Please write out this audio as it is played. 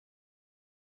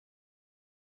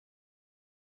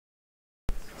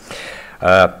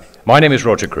My name is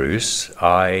Roger Groos.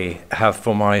 I have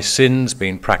for my sins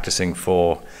been practicing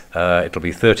for, it'll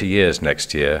be 30 years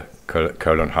next year,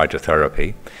 colon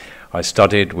hydrotherapy. I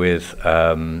studied with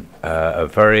a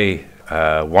very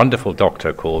wonderful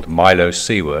doctor called Milo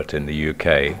Seward in the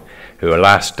UK, who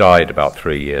alas died about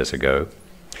 3 years ago.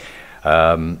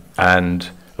 And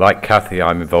like Kathy,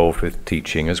 I'm involved with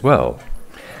teaching as well,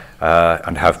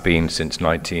 and have been since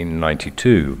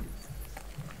 1992.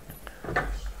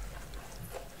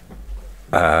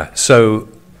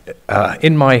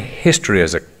 In my history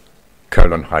as a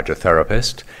colon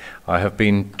hydrotherapist, I have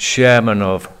been chairman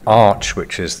of ARCH,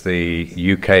 which is the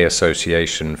UK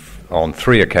association, on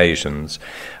 3 occasions,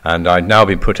 and I've now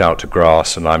been put out to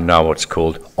grass, and I'm now what's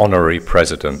called honorary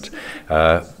president,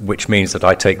 which means that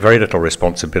I take very little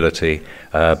responsibility,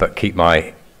 but keep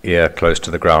my ear close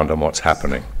to the ground on what's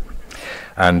happening.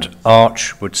 And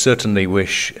ARCH would certainly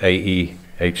wish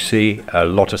AEHC a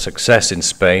lot of success in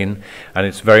Spain, and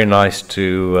it's very nice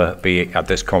to be at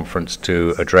this conference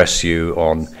to address you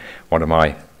on one of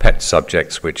my pet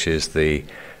subjects, which is the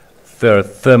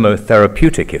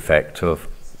thermotherapeutic effect of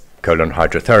colon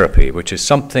hydrotherapy, which is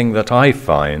something that I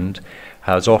find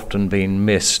has often been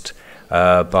missed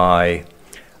by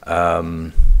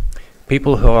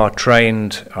people who are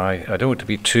trained, I don't want to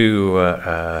be too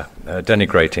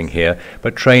denigrating here,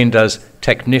 but trained as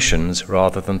technicians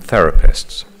rather than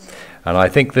therapists. And I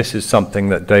think this is something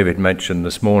that David mentioned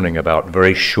this morning about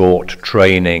very short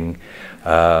training.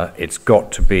 It's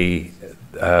got to be,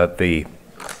 the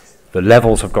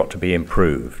levels have got to be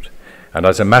improved. And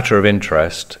as a matter of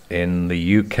interest, in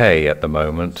the UK at the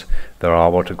moment, there are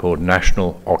what are called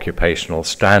national occupational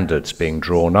standards being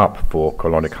drawn up for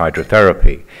colonic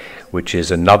hydrotherapy, which is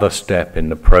another step in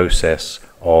the process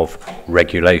of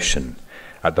regulation.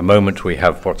 At the moment, we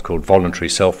have what's called voluntary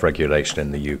self-regulation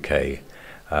in the UK,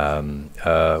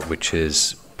 which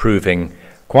is proving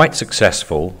quite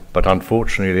successful, but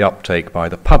unfortunately the uptake by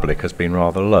the public has been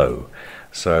rather low.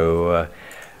 So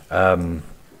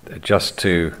just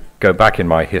to go back in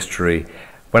my history,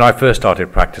 when I first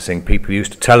started practicing, people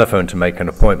used to telephone to make an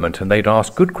appointment, and they'd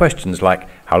ask good questions like,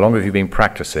 how long have you been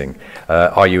practicing?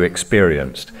 Are you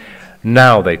experienced?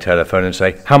 Now they telephone and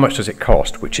say, how much does it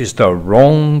cost? Which is the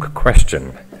wrong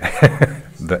question.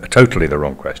 Totally the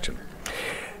wrong question.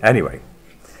 Anyway,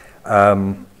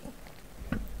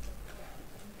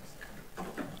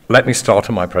 let me start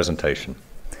on my presentation.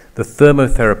 The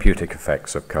thermotherapeutic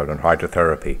effects of colon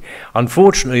hydrotherapy.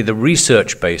 Unfortunately, the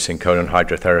research base in colon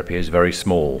hydrotherapy is very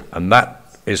small, and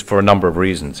that is for a number of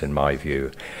reasons in my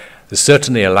view. There's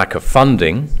certainly a lack of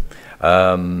funding.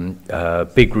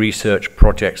 Big research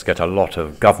projects get a lot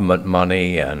of government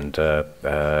money and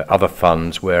other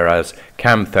funds, whereas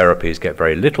CAM therapies get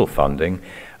very little funding,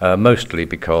 mostly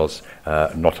because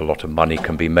not a lot of money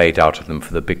can be made out of them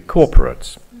for the big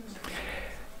corporates.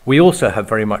 We also have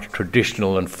very much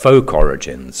traditional and folk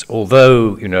origins,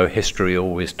 although, you know, history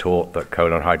always taught that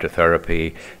colon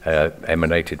hydrotherapy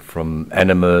emanated from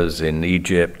enemas in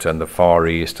Egypt and the Far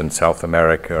East and South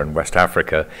America and West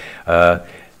Africa.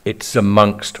 It's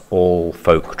amongst all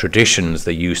folk traditions,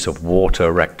 the use of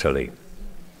water rectally.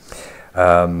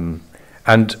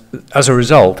 And as a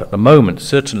result, at the moment,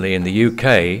 certainly in the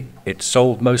UK, it's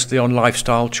sold mostly on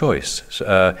lifestyle choice.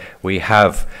 We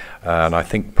have, and I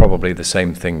think probably the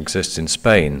same thing exists in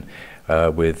Spain,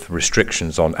 with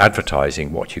restrictions on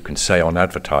advertising, what you can say on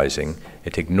advertising.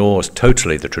 It ignores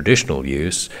totally the traditional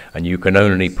use, and you can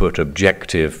only put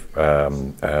objective,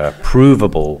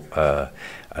 provable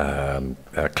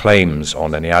claims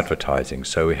on any advertising.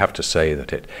 So we have to say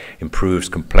that it improves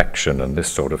complexion and this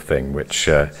sort of thing, which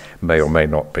may or may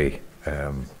not be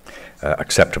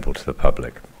acceptable to the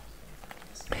public.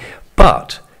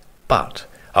 But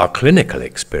our clinical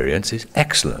experience is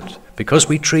excellent because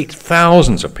we treat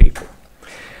thousands of people.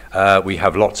 We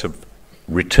have lots of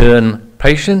return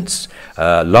patients,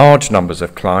 large numbers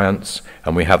of clients,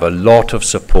 and we have a lot of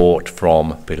support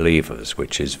from believers,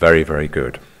 which is very, very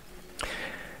good.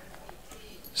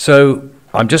 So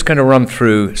I'm just going to run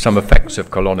through some effects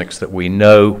of colonics that we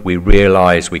know, we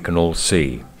realize, we can all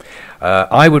see.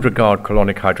 I would regard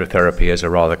colonic hydrotherapy as a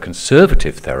rather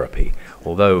conservative therapy,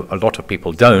 although a lot of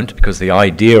people don't, because the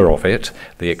idea of it,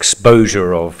 the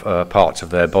exposure of parts of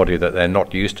their body that they're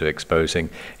not used to exposing,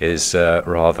 is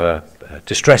rather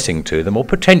distressing to them, or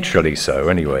potentially so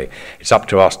anyway. It's up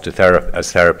to us as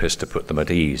therapists to put them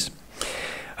at ease.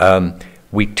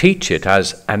 We teach it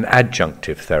as an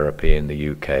adjunctive therapy in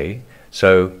the UK,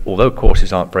 so although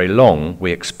courses aren't very long,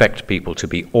 we expect people to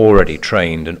be already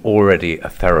trained and already a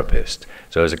therapist.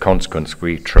 So as a consequence,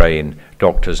 we train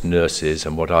doctors, nurses,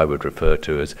 and what I would refer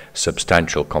to as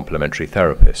substantial complementary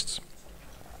therapists.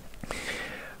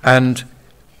 And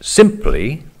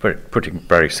simply, putting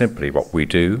very simply what we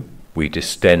do, we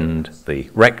distend the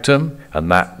rectum,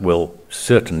 and that will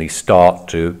certainly start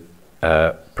to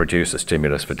produce a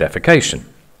stimulus for defecation.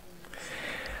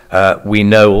 We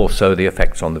know also the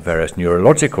effects on the various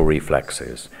neurological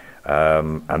reflexes,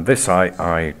 and this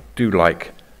I do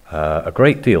like a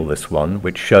great deal, this one,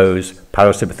 which shows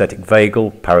parasympathetic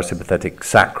vagal, parasympathetic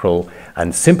sacral,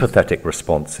 and sympathetic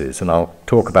responses, and I'll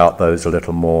talk about those a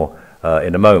little more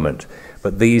in a moment.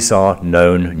 But these are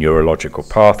known neurological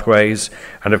pathways,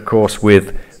 and of course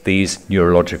with these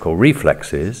neurological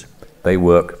reflexes, they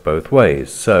work both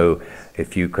ways. So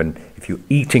if you're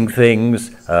eating things,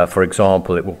 for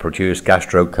example, it will produce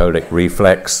gastrocolic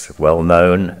reflex, well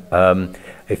known.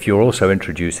 If you're also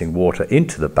introducing water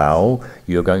into the bowel,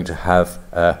 you're going to have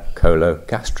a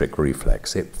cologastric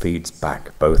reflex. It feeds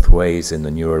back both ways in the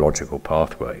neurological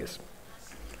pathways.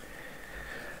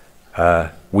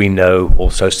 We know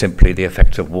also simply the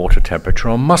effect of water temperature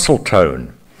on muscle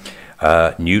tone.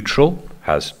 Neutral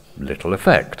has little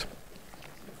effect.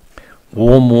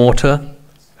 Warm water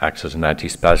acts as an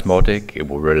antispasmodic. It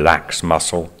will relax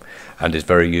muscle and is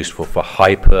very useful for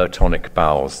hypertonic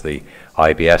bowels, the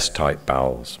IBS type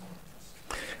bowels.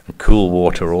 And cool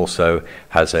water also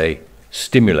has a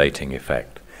stimulating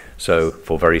effect. So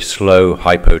for very slow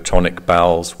hypotonic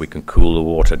bowels, we can cool the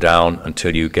water down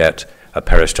until you get a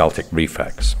peristaltic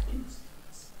reflex.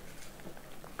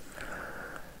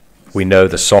 We know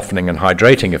the softening and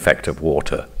hydrating effect of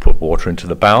water. Put water into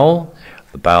the bowel.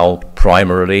 The bowel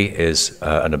primarily is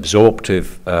an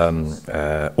absorptive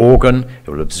organ. It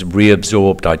will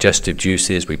reabsorb digestive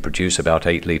juices. We produce about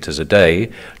 8 liters a day.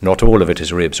 Not all of it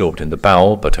is reabsorbed in the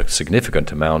bowel, but a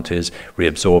significant amount is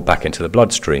reabsorbed back into the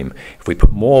bloodstream. If we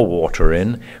put more water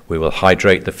in, we will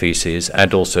hydrate the feces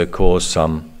and also cause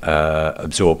some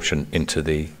absorption into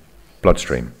the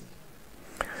bloodstream.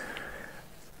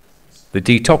 The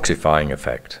detoxifying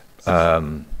effect.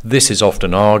 This is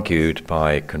often argued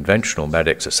by conventional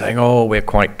medics as saying, oh, we're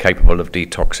quite capable of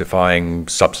detoxifying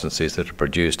substances that are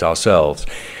produced ourselves.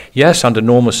 Yes, under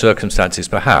normal circumstances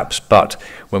perhaps, but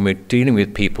when we're dealing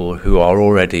with people who are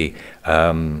already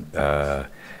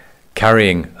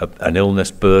carrying an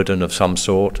illness burden of some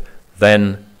sort,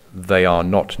 then they are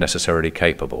not necessarily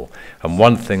capable. And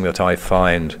one thing that I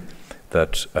find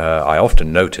that I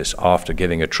often notice after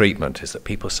giving a treatment is that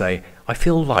people say, I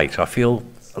feel light, I feel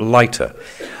lighter.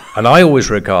 And I always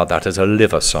regard that as a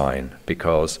liver sign,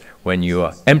 because when you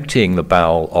are emptying the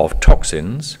bowel of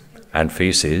toxins and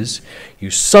feces, you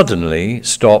suddenly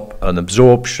stop an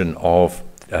absorption of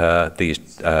these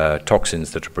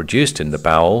toxins that are produced in the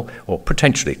bowel, or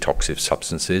potentially toxic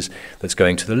substances that's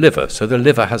going to the liver. So the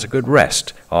liver has a good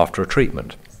rest after a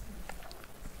treatment.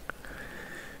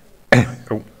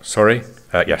 Oh, sorry.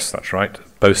 Yes, that's right.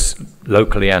 Both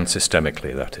locally and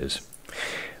systemically, that is.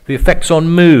 The effects on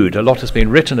mood. A lot has been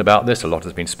written about this. A lot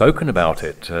has been spoken about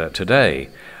it today.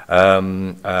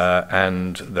 And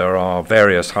there are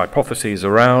various hypotheses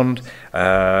around.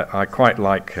 I quite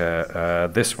like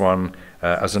this one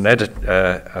as an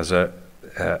the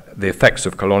effects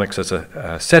of colonics as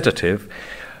a sedative,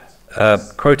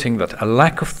 quoting that a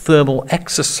lack of thermal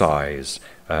exercise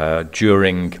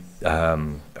during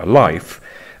a life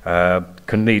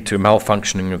can lead to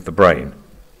malfunctioning of the brain,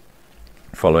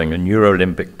 following a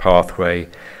neurolimbic pathway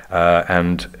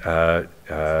and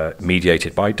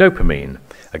mediated by dopamine,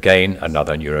 again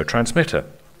another neurotransmitter.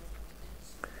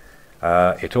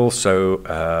 It also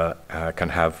can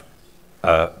have,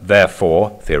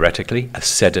 therefore, theoretically, a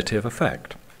sedative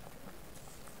effect.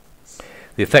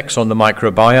 The effects on the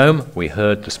microbiome we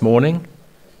heard this morning.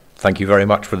 Thank you very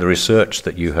much for the research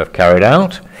that you have carried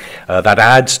out. That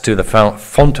adds to the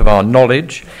font of our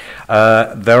knowledge.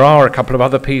 There are a couple of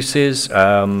other pieces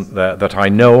that I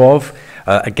know of.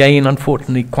 Again,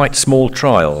 unfortunately, quite small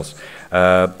trials,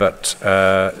 but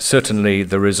certainly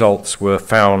the results were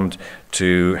found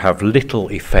to have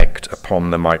little effect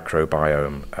upon the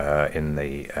microbiome in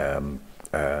the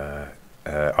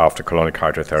after colonic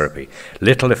hydrotherapy.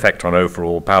 Little effect on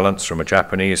overall balance from a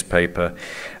Japanese paper,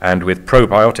 and with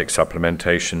probiotic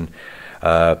supplementation,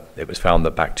 it was found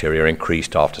that bacteria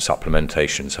increased after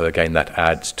supplementation. So again, that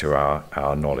adds to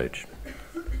our knowledge.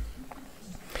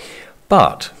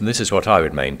 But, and this is what I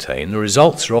would maintain, the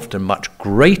results are often much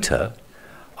greater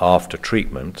after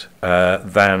treatment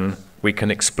than we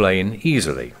can explain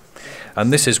easily.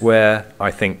 And this is where I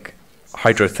think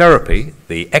hydrotherapy,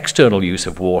 the external use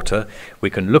of water, we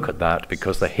can look at that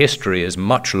because the history is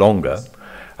much longer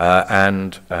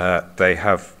and they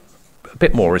have a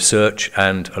bit more research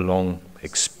and a long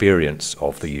experience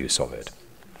of the use of it.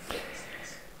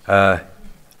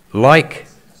 Like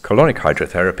colonic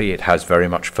hydrotherapy, it has very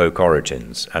much folk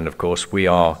origins. And of course, we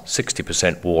are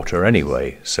 60% water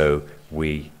anyway, so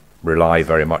we rely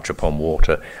very much upon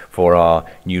water for our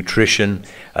nutrition,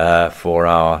 for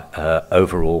our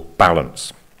overall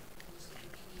balance.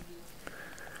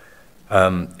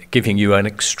 Giving you an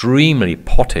extremely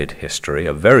potted history,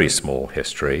 a very small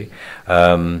history.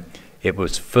 It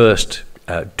was first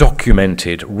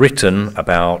documented, written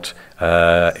about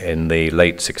in the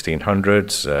late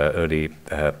 1600s,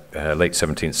 late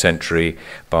 17th century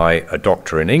by a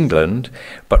doctor in England,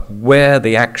 but where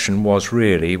the action was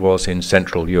really was in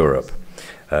Central Europe.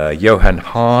 Johann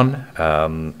Hahn,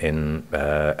 again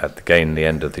the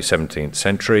end of the 17th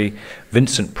century.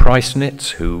 Vincent Preisnitz,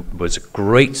 who was a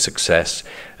great success.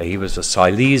 He was a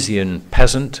Silesian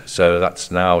peasant, so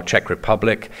that's now Czech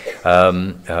Republic,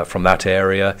 from that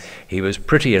area. He was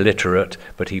pretty illiterate,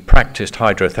 but he practiced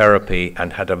hydrotherapy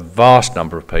and had a vast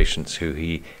number of patients who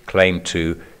he claimed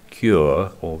to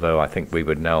cure, although I think we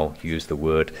would now use the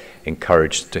word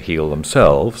encouraged to heal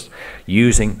themselves,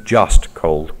 using just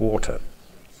cold water.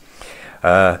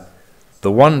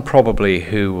 The one probably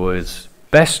who was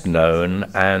best known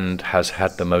and has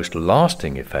had the most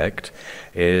lasting effect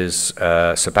is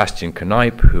Sebastian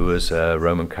Kneipp, who was a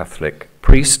Roman Catholic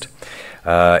priest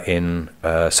in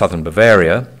southern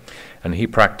Bavaria, and he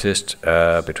practiced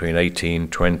between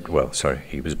 1820, well, sorry,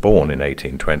 he was born in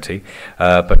 1820,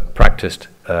 but practiced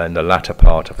in the latter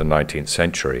part of the 19th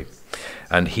century.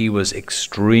 And he was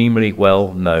extremely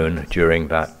well known during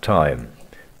that time.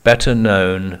 Better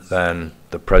known than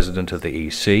the president of the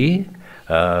EC,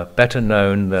 better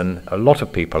known than a lot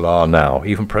of people are now,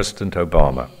 even President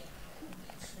Obama.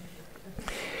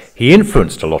 He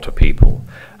influenced a lot of people,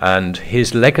 and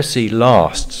his legacy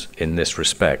lasts in this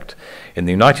respect. In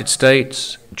the United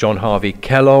States, John Harvey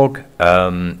Kellogg,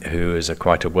 who is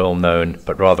quite a well-known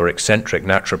but rather eccentric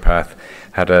naturopath,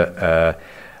 had a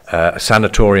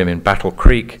sanatorium in Battle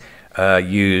Creek,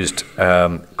 used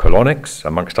colonics,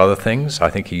 amongst other things. I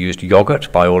think he used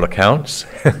yogurt, by all accounts.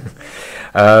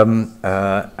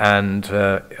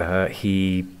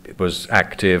 He was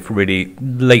active really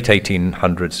late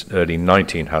 1800s, early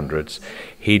 1900s.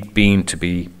 He'd been to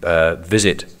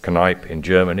visit Kneipp in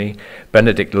Germany.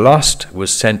 Benedict Lust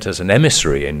was sent as an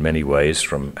emissary in many ways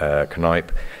from Kneipp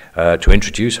to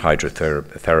introduce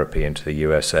hydrotherapy into the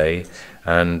USA.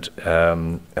 And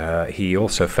he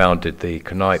also founded the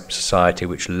Kneipp Society,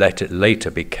 which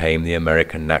later became the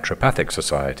American Naturopathic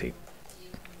Society.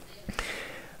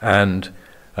 And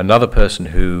another person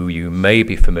who you may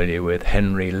be familiar with,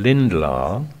 Henry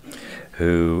Lindlar,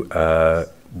 who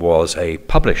was a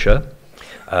publisher,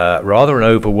 rather an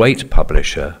overweight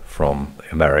publisher from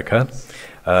America,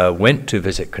 went to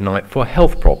visit Kneipp for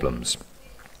health problems.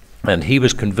 And he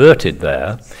was converted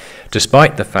there,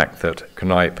 despite the fact that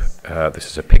Kneipp, this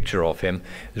is a picture of him,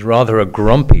 is rather a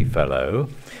grumpy fellow.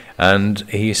 And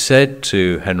he said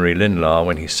to Henry Lindlar,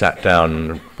 when he sat down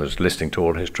and was listening to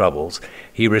all his troubles,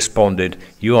 he responded,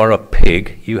 "You are a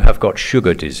pig, you have got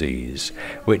sugar disease,"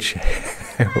 which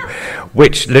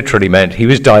which literally meant he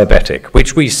was diabetic,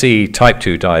 which we see type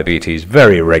 2 diabetes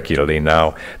very regularly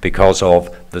now because of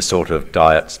the sort of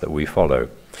diets that we follow.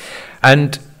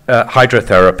 And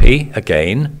hydrotherapy,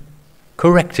 again,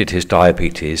 corrected his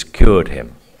diabetes, cured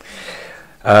him.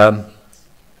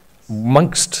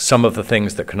 Amongst some of the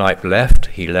things that Kneipp left,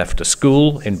 he left a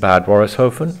school in Bad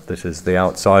Wörishofen, this is the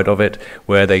outside of it,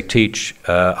 where they teach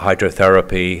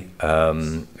hydrotherapy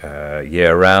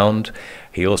year-round.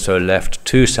 He also left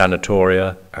 2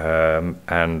 sanatoria,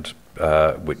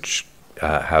 which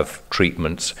have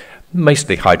treatments,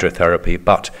 mostly hydrotherapy,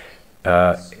 but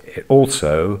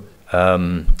also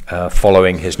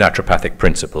following his naturopathic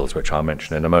principles, which I'll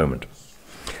mention in a moment.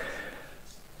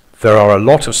 There are a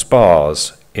lot of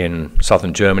spas in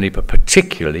southern Germany, but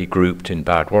particularly grouped in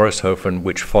Bad Wörishofen,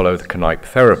 which follow the Kneipp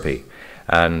therapy.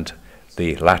 And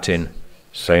the Latin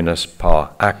sanus par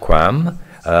aquam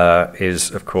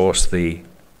is, of course, the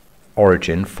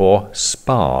origin for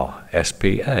spa,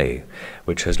 S-P-A,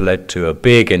 which has led to a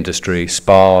big industry,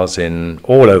 spas in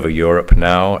all over Europe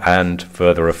now and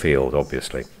further afield,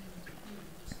 obviously.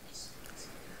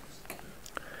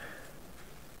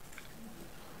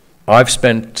 I've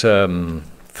spent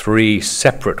 3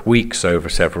 separate weeks over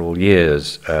several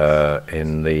years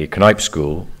in the Kneipp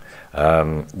School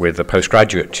with a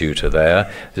postgraduate tutor there.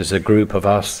 There's a group of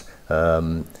us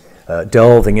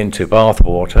delving into bath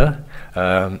water,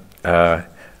 and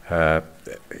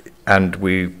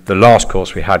the last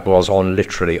course we had was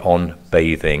literally on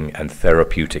bathing and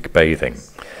therapeutic bathing.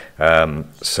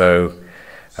 So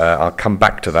I'll come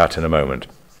back to that in a moment.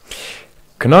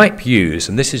 Kneipp used,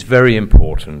 and this is very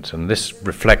important, and this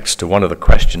reflects to one of the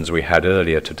questions we had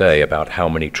earlier today about how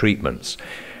many treatments.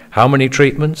 How many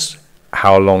treatments?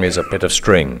 How long is a bit of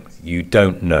string? You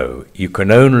don't know. You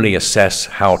can only assess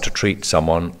how to treat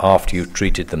someone after you've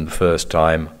treated them the first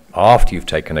time, after you've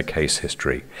taken a case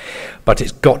history. But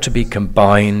it's got to be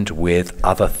combined with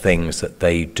other things that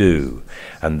they do.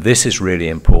 And this is really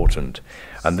important.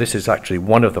 And this is actually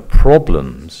one of the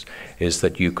problems, is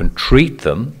that you can treat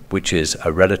them, which is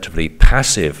a relatively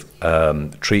passive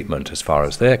treatment as far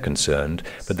as they're concerned,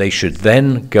 but they should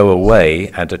then go away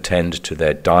and attend to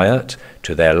their diet,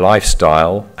 to their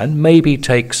lifestyle, and maybe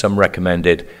take some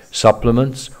recommended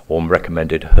supplements or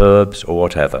recommended herbs or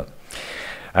whatever.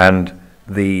 And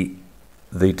the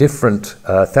different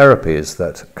therapies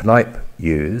that Kneipp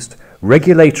used,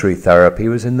 regulatory therapy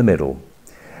was in the middle.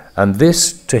 And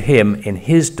this, to him, in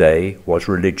his day, was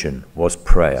religion, was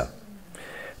prayer.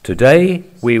 Today,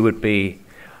 we would be,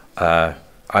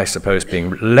 I suppose,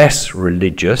 being less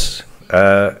religious.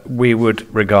 We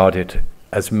would regard it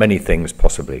as many things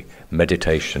possibly.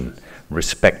 Meditation,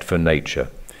 respect for nature.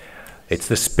 It's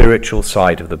the spiritual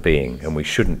side of the being, and we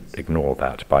shouldn't ignore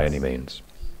that by any means.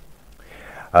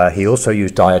 He also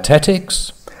used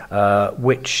dietetics,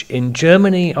 which in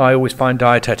Germany I always find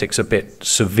dietetics a bit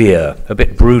severe, a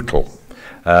bit brutal.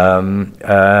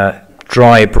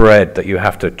 Dry bread that you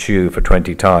have to chew for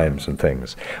 20 times and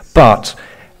things. But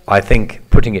I think,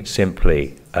 putting it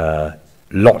simply,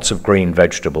 lots of green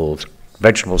vegetables,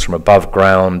 vegetables from above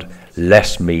ground,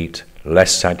 less meat,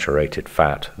 less saturated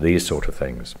fat, these sort of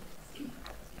things.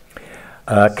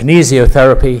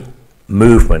 Kinesiotherapy,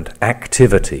 movement,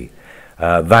 activity.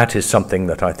 That is something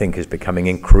that I think is becoming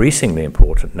increasingly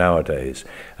important nowadays,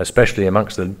 especially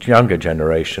amongst the younger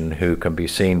generation who can be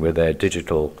seen with their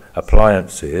digital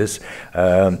appliances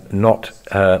not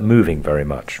moving very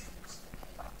much.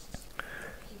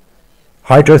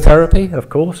 Hydrotherapy, of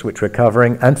course, which we're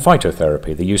covering, and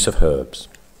phytotherapy, the use of herbs.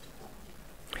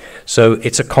 So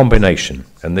it's a combination,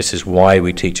 and this is why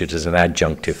we teach it as an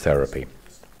adjunctive therapy.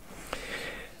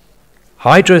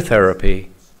 Hydrotherapy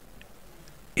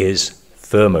is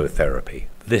thermotherapy.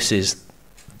 This is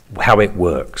how it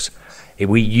works.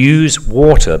 We use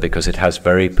water because it has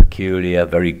very peculiar,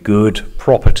 very good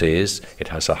properties. It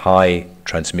has a high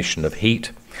transmission of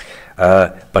heat,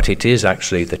 but it is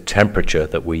actually the temperature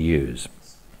that we use.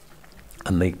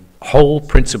 And the whole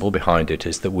principle behind it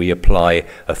is that we apply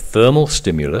a thermal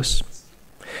stimulus,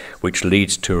 which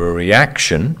leads to a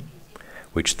reaction,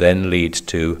 which then leads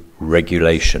to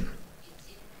regulation.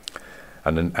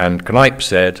 And Kneipp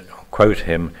said, quote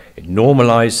him, it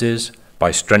normalizes by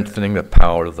strengthening the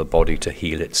power of the body to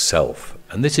heal itself.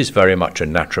 And this is very much a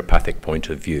naturopathic point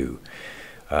of view.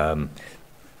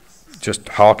 Just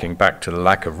harking back to the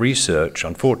lack of research,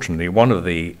 unfortunately, one of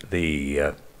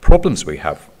the problems we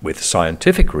have with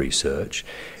scientific research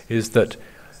is that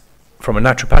from a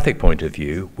naturopathic point of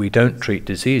view, we don't treat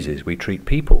diseases, we treat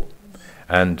people.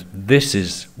 And this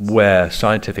is where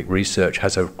scientific research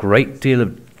has a great deal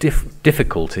of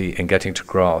difficulty in getting to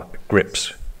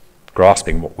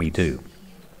grasping what we do.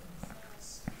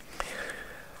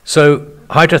 So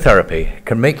hydrotherapy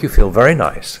can make you feel very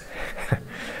nice.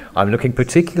 I'm looking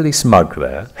particularly smug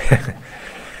there.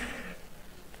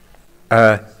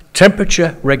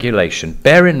 Temperature regulation.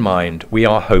 Bear in mind, we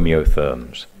are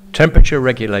homeotherms. Temperature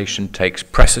regulation takes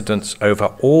precedence over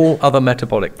all other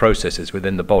metabolic processes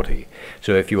within the body.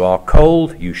 So if you are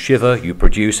cold, you shiver, you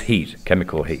produce heat,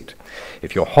 chemical heat.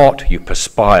 If you're hot, you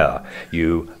perspire,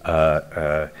 you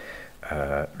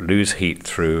lose heat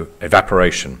through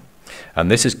evaporation. And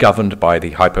this is governed by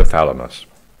the hypothalamus.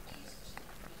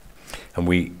 And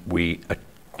we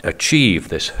achieve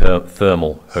this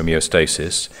thermal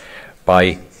homeostasis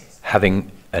by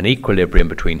having an equilibrium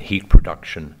between heat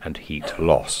production and heat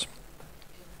loss.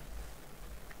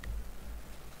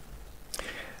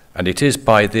 And it is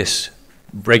by this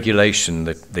regulation,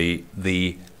 that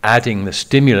the adding the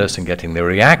stimulus and getting the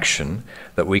reaction,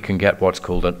 that we can get what's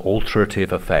called an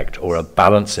alterative effect or a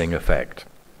balancing effect.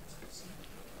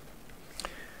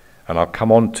 And I'll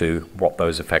come on to what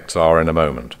those effects are in a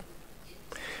moment.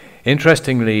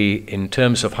 Interestingly, in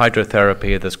terms of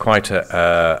hydrotherapy, there's quite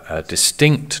a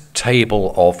distinct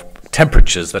table of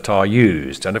temperatures that are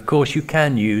used. And of course, you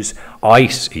can use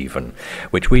ice even,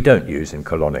 which we don't use in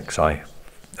colonics, I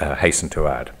hasten to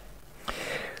add.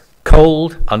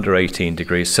 Cold, under 18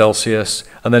 degrees Celsius,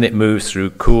 and then it moves through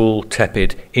cool,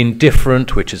 tepid,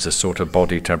 indifferent, which is a sort of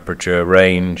body temperature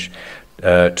range,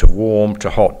 to warm, to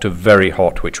hot, to very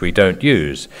hot, which we don't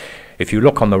use. If you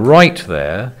look on the right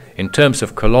there, in terms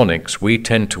of colonics, we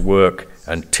tend to work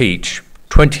and teach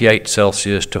 28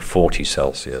 Celsius to 40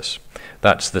 Celsius.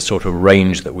 That's the sort of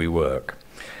range that we work.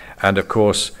 And of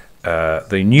course,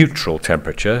 the neutral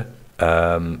temperature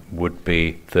would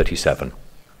be 37.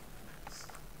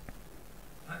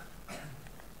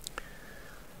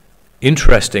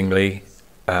 Interestingly,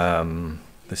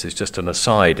 this is just an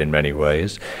aside in many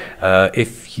ways,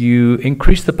 if you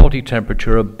increase the body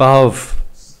temperature above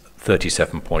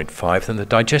 37.5, then the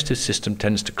digestive system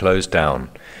tends to close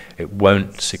down. It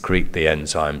won't secrete the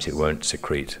enzymes, it won't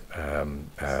secrete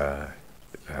the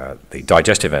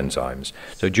digestive enzymes.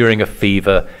 So during a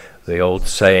fever, the old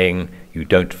saying, you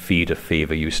don't feed a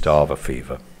fever, you starve a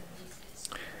fever.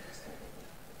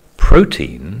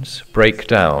 Proteins break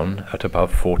down at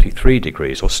above 43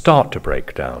 degrees, or start to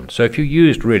break down. So if you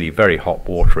used really very hot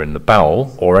water in the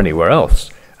bowel, or anywhere else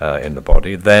in the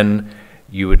body, then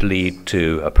you would lead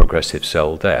to a progressive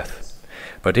cell death.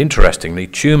 But interestingly,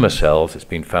 tumor cells, it's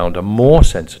been found, are more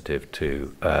sensitive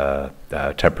to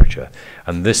temperature.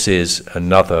 And this is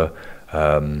another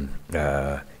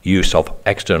use of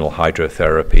external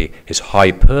hydrotherapy, is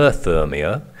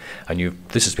hyperthermia. And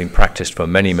this has been practiced for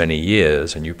many, many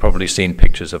years, and you've probably seen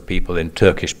pictures of people in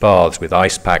Turkish baths with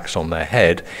ice packs on their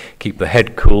head, keep the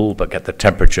head cool, but get the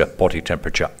temperature, body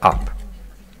temperature up.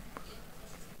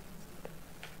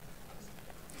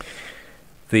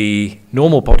 The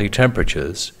normal body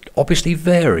temperatures obviously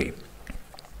vary,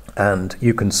 and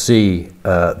you can see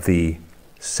the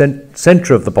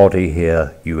center of the body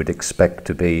here you would expect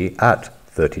to be at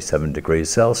 37 degrees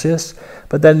Celsius,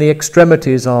 but then the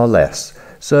extremities are less.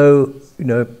 So, you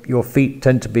know, your feet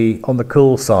tend to be on the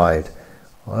cool side.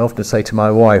 I often say to my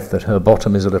wife that her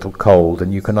bottom is a little cold,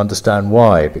 and you can understand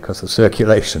why, because the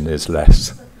circulation is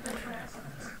less.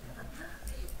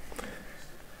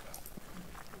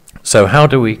 So how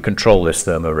do we control this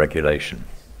thermoregulation?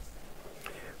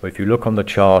 Well, if you look on the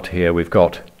chart here, we've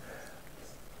got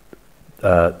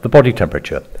the body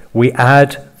temperature. We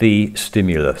add the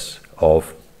stimulus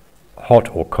of hot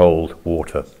or cold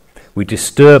water. We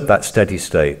disturb that steady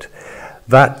state.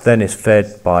 That then is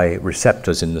fed by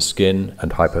receptors in the skin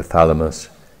and hypothalamus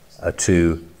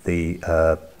to the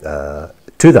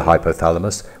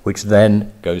hypothalamus, which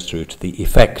then goes through to the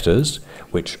effectors,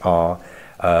 which are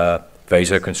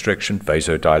vasoconstriction,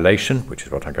 vasodilation, which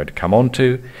is what I'm going to come on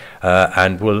to,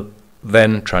 and will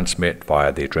then transmit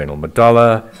via the adrenal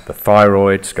medulla, the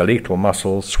thyroid, skeletal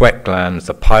muscles, sweat glands,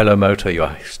 the pilomotor,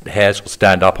 your hairs will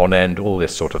stand up on end, all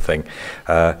this sort of thing,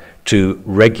 to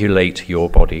regulate your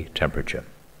body temperature.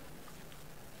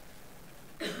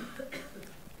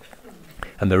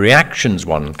 And the reactions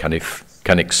one can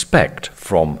expect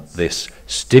from this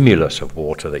stimulus of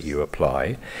water that you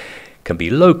apply can be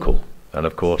local. And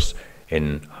of course,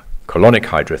 in colonic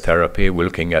hydrotherapy, we're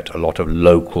looking at a lot of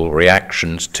local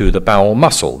reactions to the bowel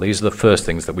muscle. These are the first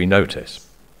things that we notice.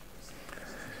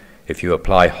 If you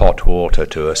apply hot water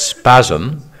to a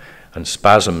spasm, and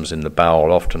spasms in the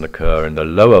bowel often occur in the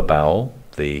lower bowel,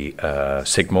 the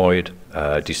sigmoid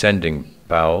descending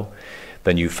bowel,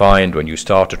 then you find when you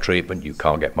start a treatment you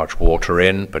can't get much water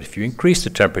in, but if you increase the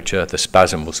temperature, the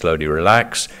spasm will slowly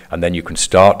relax, and then you can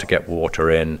start to get water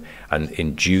in and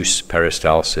induce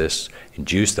peristalsis,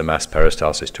 induce the mass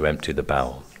peristalsis to empty the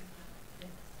bowel.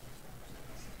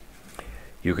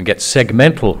 You can get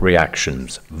segmental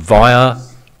reactions via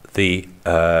the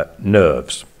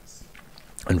nerves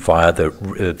and via the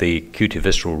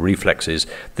cutivisceral reflexes.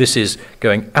 This is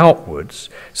going outwards.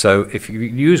 So if you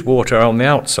use water on the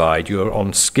outside, you're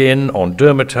on skin, on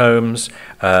dermatomes,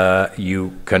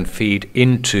 you can feed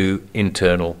into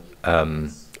internal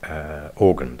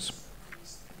organs.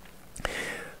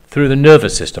 Through the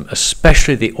nervous system,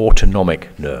 especially the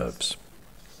autonomic nerves.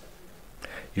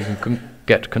 You can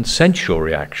get consensual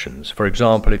reactions. For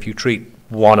example, if you treat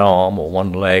one arm or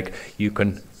one leg, you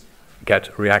can get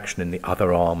a reaction in the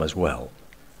other arm as well.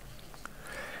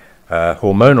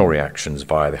 Hormonal reactions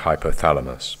via the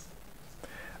hypothalamus.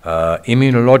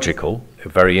 Immunological,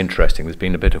 very interesting. There's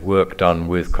been a bit of work done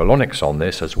with colonics on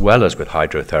this as well as with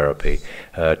hydrotherapy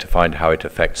to find how it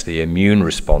affects the immune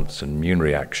response and immune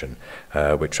reaction,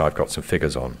 which I've got some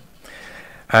figures on.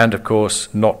 And of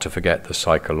course, not to forget the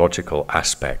psychological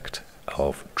aspect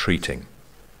of treating,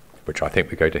 which I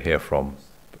think we're going to hear from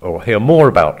or hear more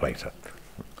about later.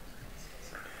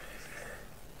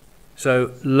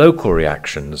 So local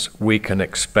reactions, we can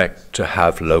expect to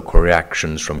have local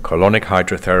reactions from colonic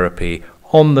hydrotherapy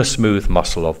on the smooth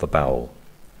muscle of the bowel.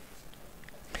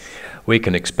 We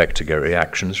can expect to get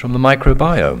reactions from the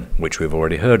microbiome, which we've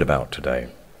already heard about today,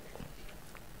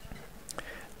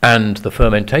 and the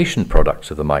fermentation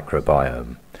products of the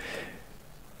microbiome.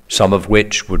 some of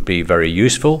which would be very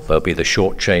useful. There'll be the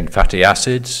short-chain fatty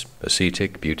acids,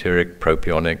 acetic, butyric,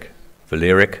 propionic,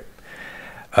 valeric,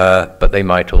 but they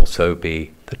might also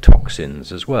be the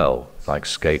toxins as well, like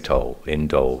skatol,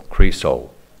 indole, cresol.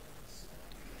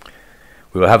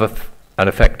 We will have an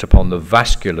effect upon the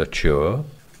vasculature,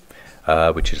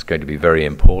 which is going to be very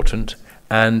important,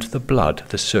 and the blood,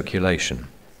 the circulation.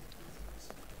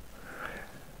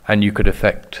 And you could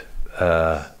obviously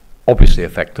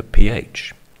affect the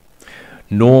pH.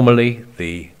 Normally,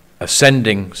 the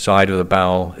ascending side of the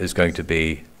bowel is going to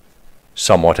be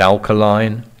somewhat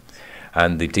alkaline,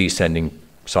 and the descending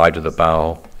side of the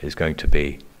bowel is going to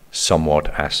be somewhat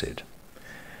acid.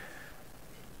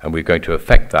 And we're going to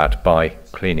affect that by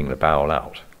cleaning the bowel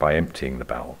out, by emptying the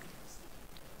bowel.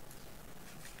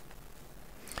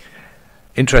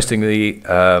 Interestingly,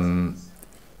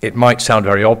 it might sound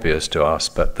very obvious to us,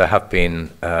 but there have been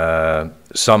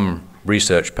some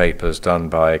research papers done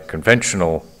by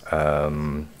conventional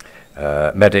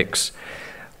medics,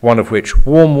 one of which,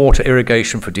 warm water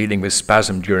irrigation for dealing with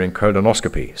spasm during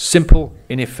colonoscopy. Simple,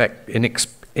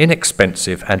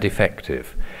 inexpensive, and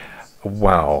effective.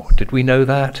 Wow, did we know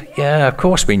that? Yeah, of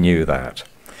course we knew that.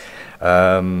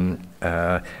 And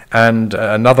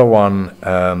another one,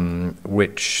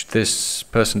 which this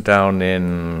person down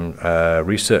in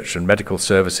research and medical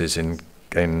services in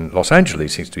Los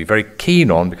Angeles seems to be very keen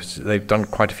on, because they've done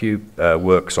quite a few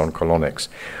works on colonics.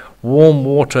 Warm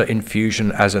water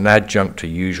infusion as an adjunct to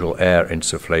usual air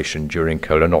insufflation during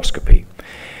colonoscopy.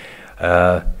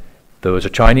 There was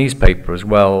a Chinese paper as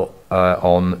well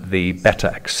on the better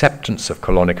acceptance of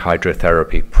colonic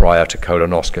hydrotherapy prior to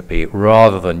colonoscopy,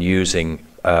 rather than using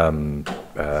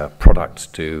products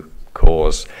to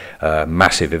cause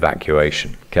massive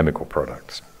evacuation, chemical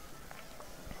products.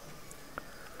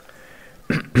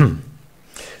 The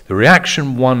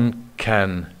reaction one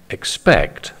can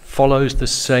expect follows the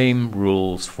same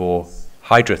rules for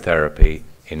hydrotherapy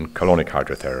in colonic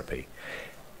hydrotherapy.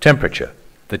 Temperature,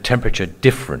 the temperature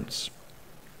difference,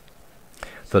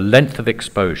 the length of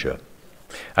exposure,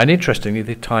 and interestingly,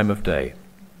 the time of day.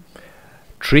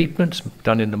 Treatments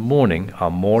done in the morning are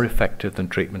more effective than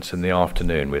treatments in the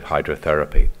afternoon with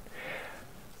hydrotherapy.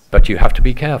 But you have to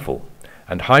be careful.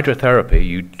 And hydrotherapy,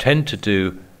 you tend to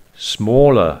do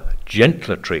smaller,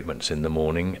 gentler treatments in the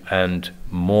morning and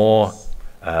more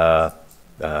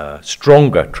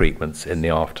stronger treatments in the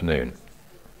afternoon.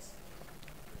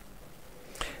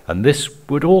 And this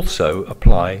would also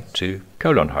apply to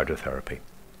colon hydrotherapy.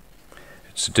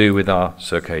 It's to do with our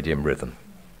circadian rhythm.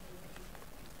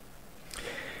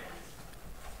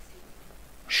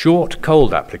 Short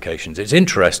cold applications. It's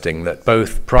interesting that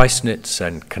both Preissnitz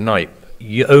and Kneipp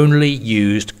only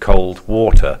used cold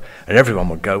water, and everyone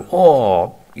would go,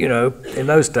 oh, you know, in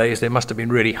those days they must have been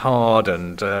really hard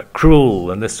and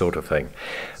cruel and this sort of thing.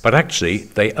 But actually,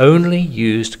 they only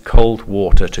used cold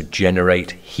water to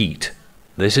generate heat.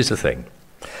 This is the thing.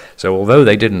 So although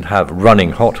they didn't have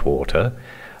running hot water,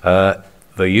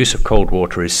 the use of cold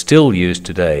water is still used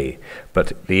today,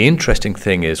 but the interesting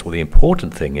thing is, or the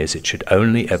important thing is, it should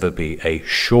only ever be a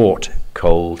short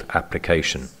cold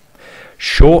application.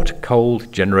 Short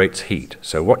cold generates heat.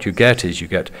 So what you get is you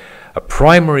get a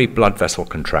primary blood vessel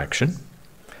contraction,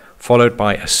 followed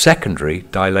by a secondary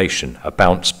dilation, a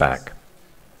bounce back.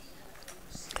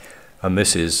 And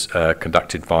this is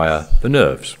conducted via the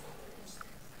nerves.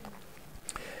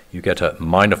 You get a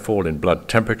minor fall in blood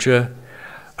temperature,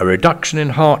 a reduction in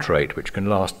heart rate, which can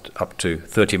last up to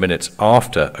 30 minutes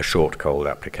after a short cold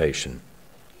application.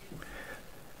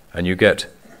 And you get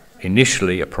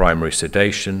initially a primary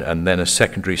sedation and then a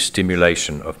secondary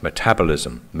stimulation of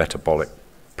metabolism, metabolic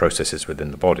processes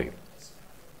within the body.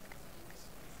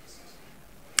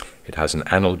 It has an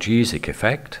analgesic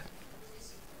effect,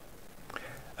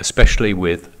 especially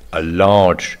with a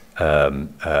large,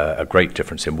 a great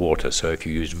difference in water. So if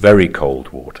you use very cold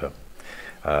water,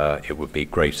 it would be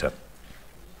greater.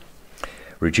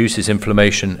 Reduces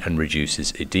inflammation and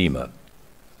reduces edema.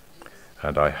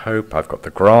 And I hope I've got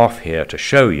the graph here to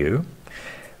show you.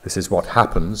 This is what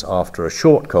happens after a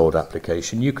short cold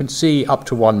application. You can see up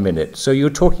to 1 minute. So you're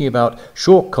talking about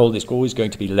short cold is always going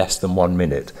to be less than 1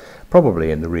 minute, probably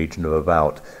in the region of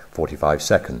about 45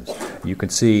 seconds. You can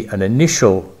see an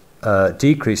initial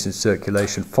decrease in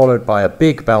circulation followed by a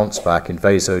big bounce back in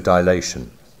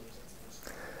vasodilation.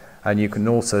 And you can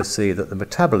also see that the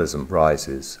metabolism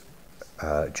rises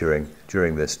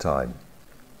during this time.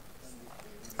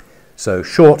 So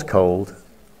short cold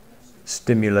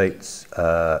stimulates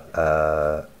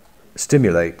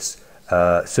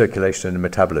circulation and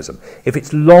metabolism. If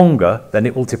it's longer, then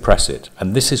it will depress it.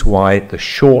 And this is why the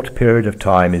short period of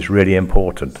time is really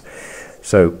important.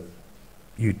 So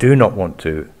you do not want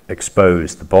to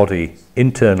expose the body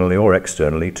internally or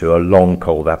externally to a long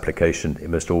cold application. It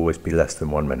must always be less than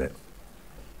 1 minute.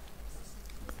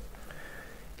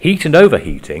 Heat and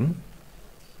overheating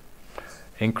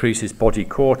increases body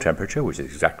core temperature, which is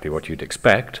exactly what you'd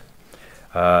expect.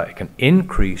 It can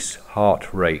increase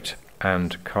heart rate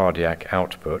and cardiac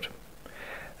output,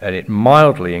 and it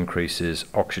mildly increases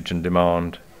oxygen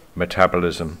demand,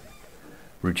 metabolism,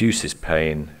 reduces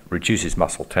pain, reduces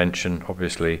muscle tension,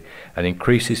 obviously, and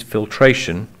increases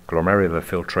filtration, glomerular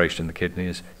filtration in the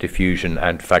kidneys, diffusion,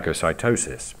 and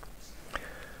phagocytosis.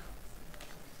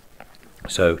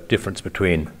 So, difference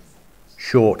between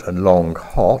short and long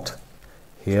hot.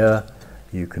 Here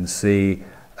you can see,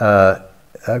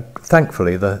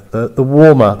 thankfully, the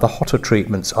warmer, the hotter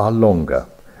treatments are longer.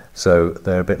 So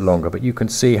they're a bit longer, but you can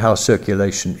see how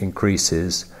circulation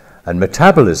increases and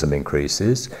metabolism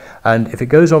increases, and if it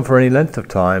goes on for any length of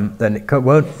time, then it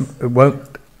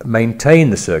won't maintain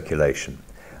the circulation,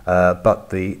 but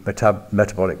the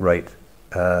metabolic rate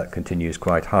continues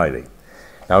quite highly.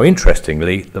 Now,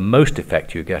 interestingly, the most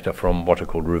effect you get are from what are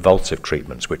called revulsive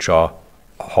treatments, which are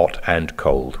hot and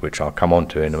cold, which I'll come on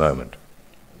to in a moment.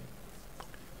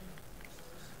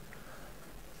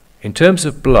 In terms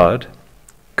of blood,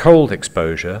 cold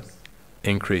exposure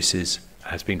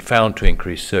has been found to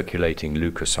increase circulating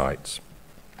leukocytes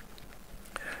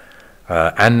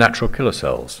and natural killer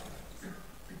cells.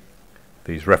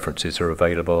 These references are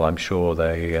available. I'm sure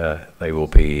they will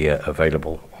be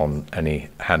available on any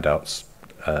handouts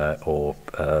or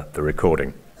the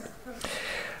recording.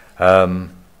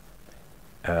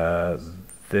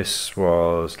 This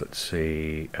was, let's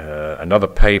see, another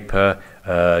paper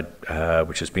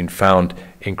which has been found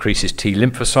increases T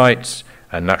lymphocytes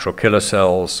and natural killer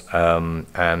cells,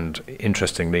 and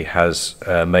interestingly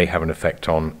may have an effect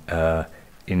on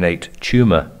innate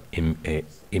tumor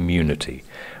immunity,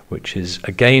 which is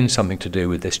again something to do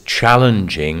with this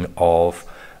challenging of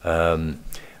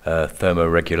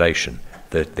thermoregulation,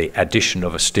 the addition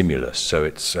of a stimulus. So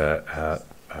it's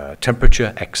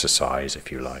temperature exercise,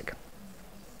 if you like.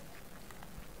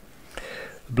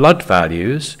 Blood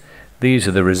values, these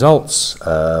are the results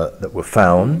that were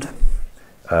found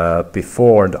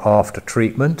before and after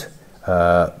treatment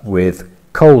with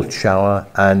cold shower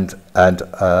and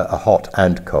a hot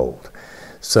and cold.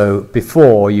 So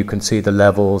before, you can see the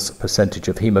levels, percentage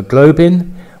of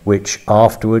hemoglobin, which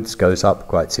afterwards goes up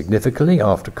quite significantly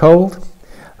after cold.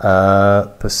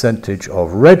 Percentage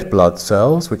of red blood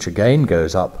cells, which again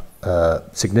goes up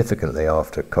significantly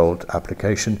after cold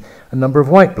application, and number of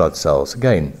white blood cells,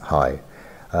 again high.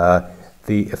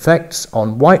 The effects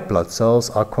on white blood cells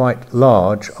are quite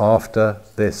large after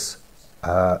this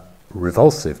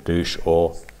revulsive douche,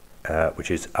 or which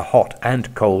is a hot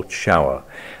and cold shower.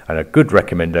 And a good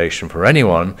recommendation for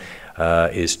anyone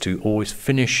is to always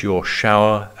finish your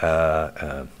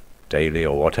shower daily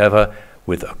or whatever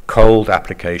with a cold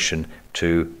application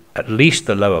to at least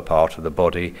the lower part of the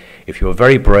body. If you're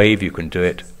very brave, you can do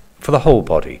it for the whole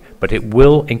body, but it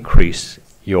will increase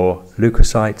your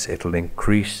leukocytes, it'll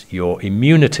increase your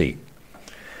immunity,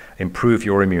 improve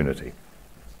your immunity.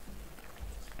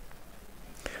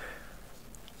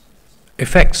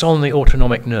 Effects on the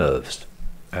autonomic nerves.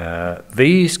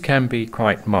 These can be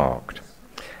quite marked.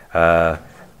 A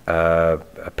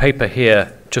paper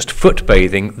here, just foot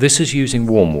bathing. This is using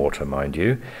warm water, mind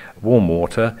you. Warm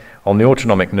water on the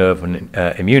autonomic nerve and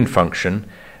immune function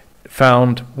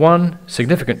found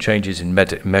significant changes in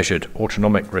measured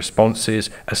autonomic responses,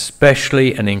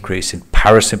 especially an increase in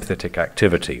parasympathetic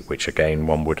activity, which again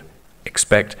one would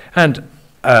expect, and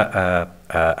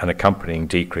an accompanying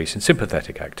decrease in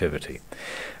sympathetic activity,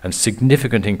 and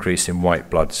significant increase in white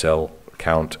blood cell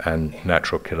count and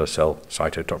natural killer cell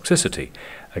cytotoxicity,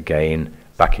 again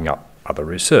backing up other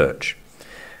research.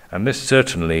 And this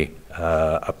certainly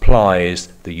applies.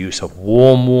 The use of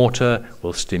warm water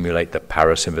will stimulate the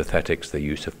parasympathetics, the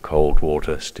use of cold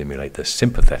water stimulate the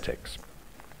sympathetics.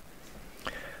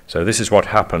 So this is what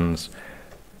happens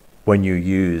when you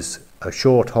use a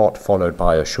short hot followed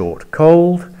by a short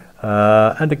cold,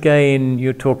 and again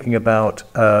you're talking about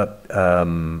a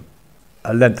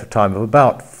length of time of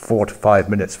about 4 to 5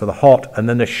 minutes for the hot, and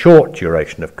then a short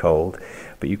duration of cold.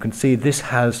 But you can see this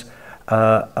has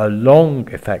a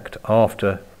long effect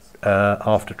after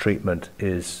treatment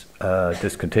is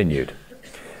discontinued.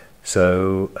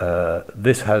 So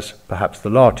this has perhaps the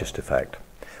largest effect,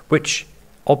 which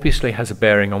obviously has a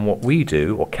bearing on what we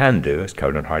do or can do as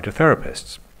colon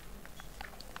hydrotherapists.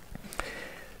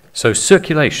 So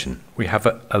circulation, we have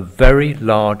a very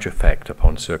large effect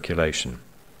upon circulation.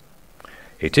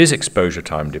 It is exposure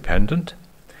time dependent,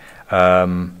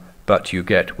 but but you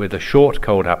get, with a short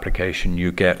cold application,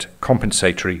 you get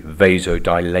compensatory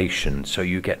vasodilation, so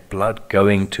you get blood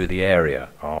going to the area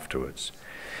afterwards.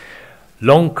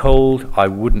 Long cold, I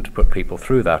wouldn't put people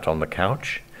through that on the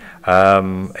couch.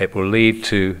 It will lead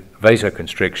to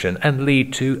vasoconstriction and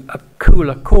lead to a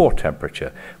cooler core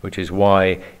temperature, which is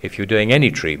why if you're doing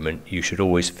any treatment, you should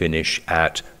always finish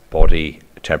at body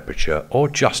temperature or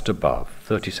just above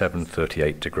 37,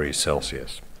 38 degrees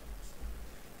Celsius.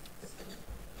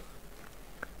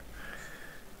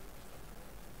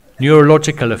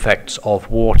 Neurological effects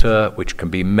of water, which can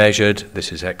be measured.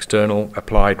 This is external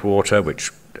applied water,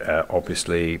 which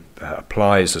obviously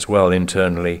applies as well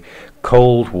internally.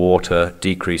 Cold water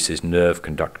decreases nerve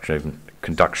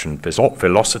conduction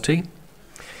velocity.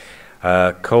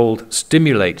 Cold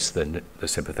stimulates the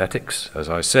sympathetics, as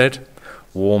I said.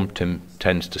 Warm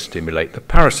tends to stimulate the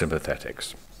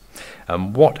parasympathetics.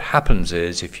 And what happens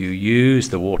is, if you use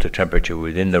the water temperature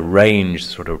within the range,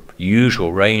 sort of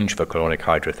usual range for colonic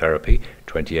hydrotherapy,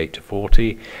 28 to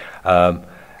 40,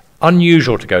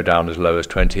 unusual to go down as low as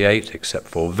 28, except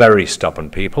for very stubborn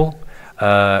people.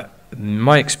 In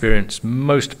my experience,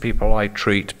 most people I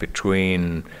treat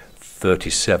between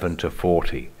 37 to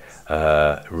 40,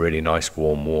 really nice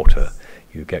warm water.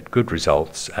 You get good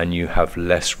results and you have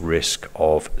less risk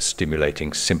of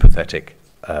stimulating sympathetic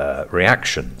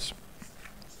reactions,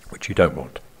 which you don't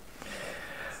want.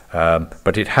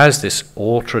 But it has this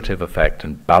alterative effect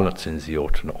and balances the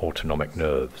autonomic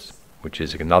nerves, which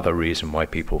is another reason why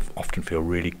people often feel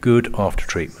really good after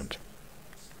treatment.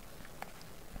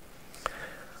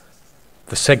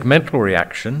 The segmental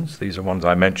reactions, these are ones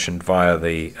I mentioned via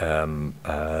the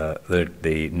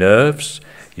nerves.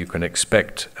 You can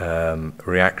expect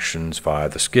reactions via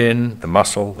the skin, the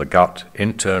muscle, the gut,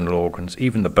 internal organs,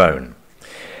 even the bone.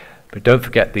 But don't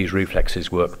forget, these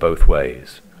reflexes work both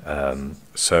ways.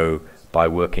 So by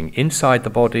working inside the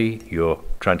body, you're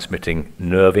transmitting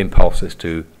nerve impulses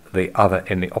to the other,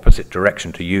 in the opposite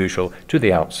direction to usual, to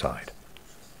the outside.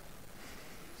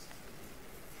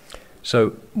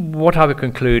 So what I would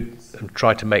conclude and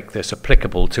try to make this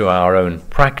applicable to our own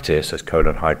practice as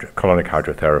colonic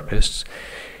hydrotherapists: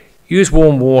 use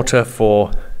warm water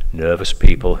for nervous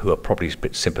people who are probably a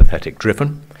bit sympathetic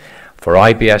driven, for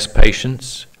IBS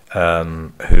patients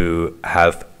who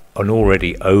have an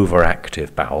already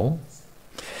overactive bowel.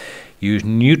 Use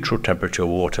neutral temperature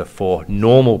water for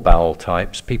normal bowel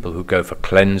types, people who go for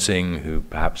cleansing, who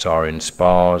perhaps are in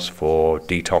spas for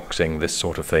detoxing, this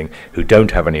sort of thing, who don't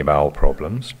have any bowel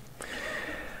problems.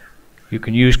 You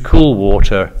can use cool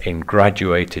water in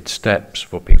graduated steps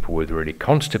for people with really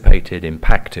constipated,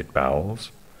 impacted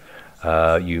bowels.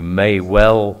 You may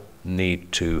well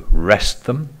need to rest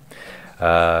them.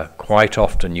 Quite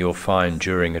often you'll find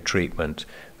during a treatment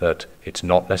that it's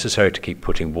not necessary to keep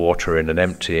putting water in and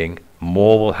emptying.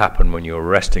 More will happen when you're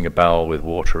resting a bowel with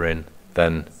water in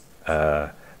than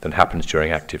happens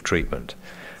during active treatment.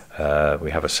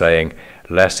 We have a saying,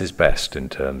 less is best in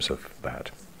terms of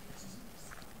that.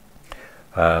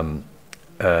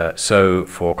 So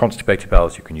for constipated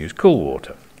bowels you can use cool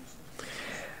water.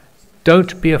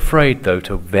 Don't be afraid though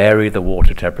to vary the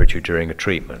water temperature during a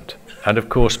treatment. And of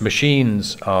course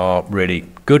machines are really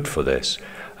good for this.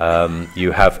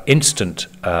 You have instant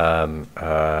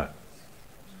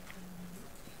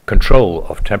control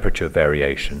of temperature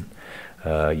variation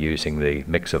using the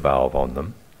mixer valve on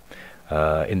them.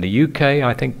 In the UK,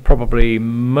 I think probably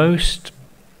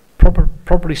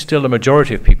still a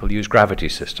majority of people use gravity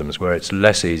systems, where it's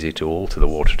less easy to alter the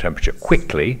water temperature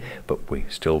quickly, but we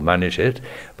still manage it.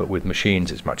 But with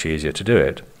machines, it's much easier to do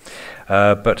it.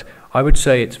 But I would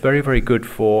say it's very, very good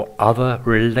for other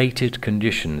related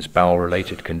conditions,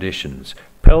 bowel-related conditions,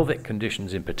 pelvic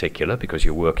conditions in particular, because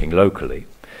you're working locally.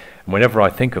 And whenever I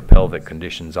think of pelvic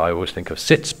conditions, I always think of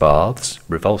sitz baths,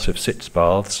 revulsive sitz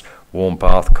baths, warm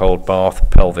bath, cold bath,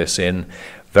 pelvis in.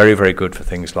 Very, very good for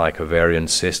things like ovarian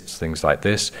cysts, things like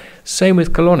this. Same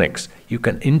with colonics. You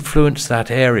can influence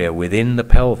that area within the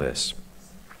pelvis.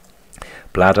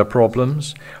 Bladder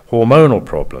problems, hormonal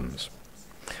problems,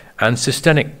 and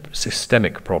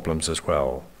systemic problems as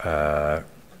well.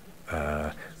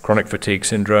 Chronic fatigue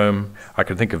syndrome, I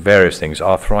can think of various things,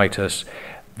 arthritis,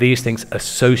 these things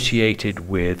associated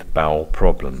with bowel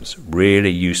problems. Really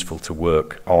useful to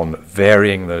work on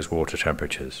varying those water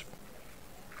temperatures.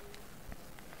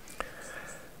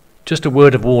 Just a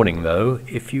word of warning though,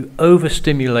 if you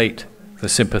overstimulate the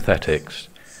sympathetics,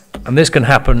 and this can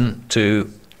happen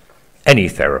to any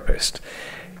therapist,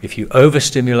 if you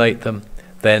overstimulate them,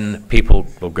 then people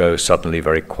will go suddenly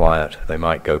very quiet. They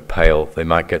might go pale, they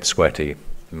might get sweaty,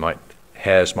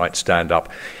 hairs might stand up.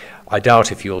 I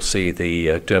doubt if you'll see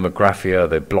the dermographia,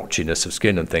 the blotchiness of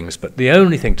skin and things, but the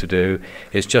only thing to do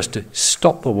is just to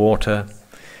stop the water,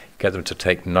 get them to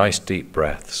take nice deep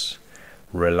breaths,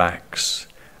 relax,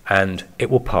 and it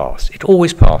will pass. It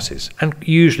always passes, and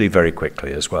usually very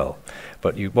quickly as well.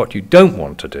 But what you don't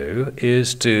want to do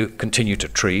is to continue to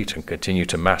treat and continue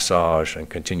to massage and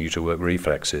continue to work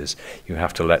reflexes. You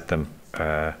have to let them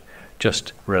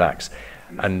just relax.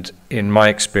 And in my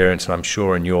experience, and I'm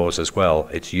sure in yours as well,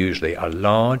 it's usually a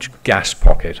large gas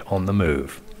pocket on the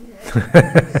move.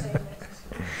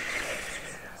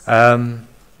 I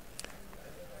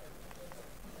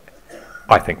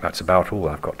think that's about all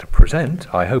I've got to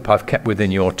present. I hope I've kept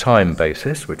within your time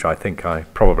basis, which I think I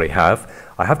probably have.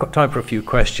 I have got time for a few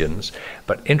questions,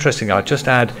 but interestingly, I'll just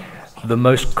add the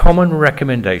most common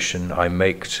recommendation I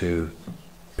make to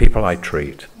people I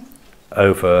treat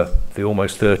over the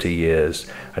almost 30 years,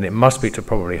 and it must be to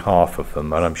probably half of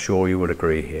them, and I'm sure you would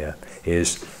agree here,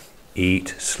 is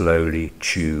eat slowly,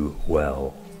 chew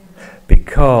well.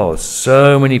 Because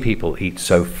so many people eat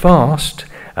so fast,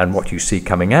 and what you see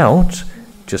coming out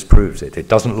just proves it. It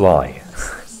doesn't lie.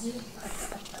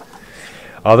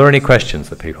 Are there any questions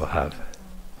that people have?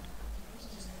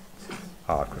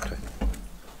 I've got to.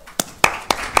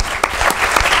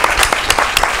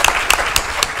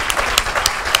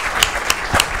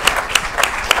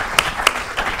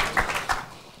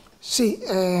 Sí,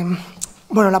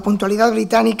 bueno, la puntualidad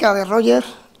británica de Roger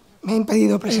me ha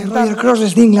impedido presentar. Roger Groos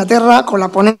es de Inglaterra con la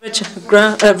ponencia.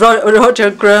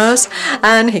 Roger Groos,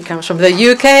 and he comes from the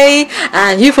UK,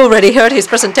 and you've already heard his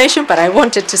presentation, but I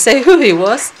wanted to say who he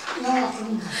was.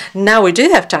 Now we do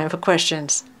have time for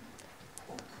questions.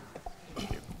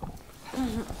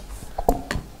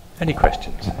 Any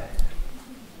questions?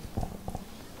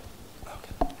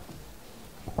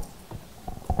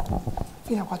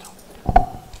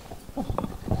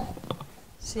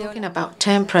 Talking about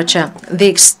temperature, the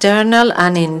external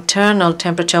and internal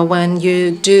temperature when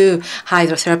you do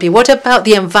hydrotherapy. What about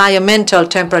the environmental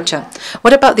temperature?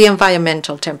 What about the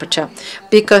environmental temperature?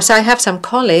 Because I have some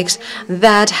colleagues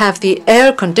that have the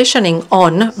air conditioning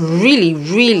on really,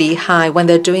 really high when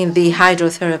they're doing the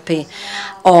hydrotherapy.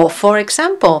 Or, for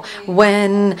example,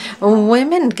 when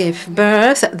women give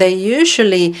birth, they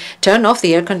usually turn off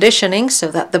the air conditioning so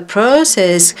that the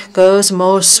process goes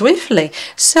more swiftly.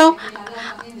 So,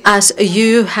 as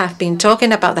you have been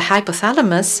talking about the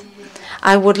hypothalamus,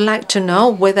 I would like to know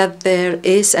whether there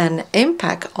is an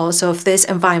impact also of this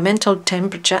environmental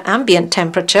temperature, ambient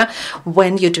temperature,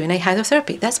 when you're doing a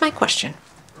hydrotherapy. That's my question.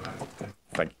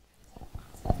 Thank you.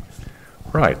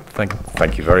 Right,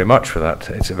 thank you very much for that.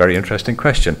 It's a very interesting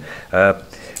question.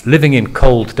 Living in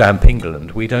cold, damp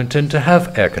England, we don't tend to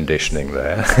have air conditioning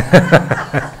there.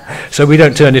 So we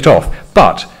don't turn it off.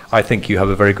 But I think you have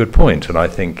a very good point, and I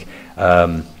think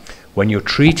when you're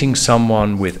treating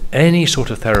someone with any sort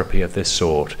of therapy of this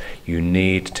sort, you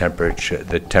need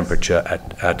the temperature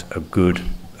at a good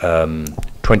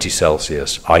 20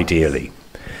 Celsius, ideally.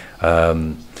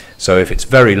 So if it's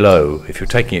very low, if you're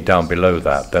taking it down below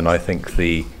that, then I think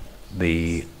the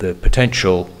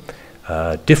potential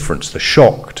difference, the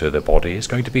shock to the body is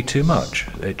going to be too much.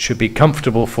 It should be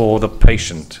comfortable for the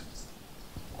patient.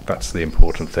 That's the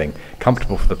important thing.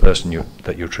 Comfortable for the person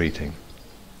that you're treating.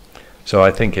 So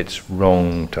I think it's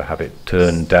wrong to have it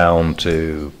turned down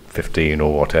to 15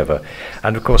 or whatever.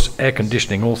 And of course, air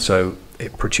conditioning also,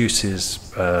 it produces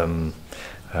not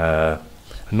a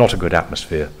good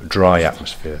atmosphere, a dry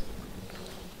atmosphere.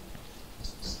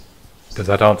 Does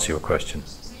that answer your question?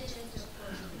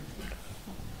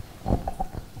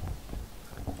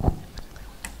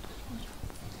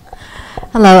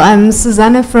 Hello, I'm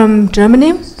Susanne from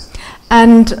Germany,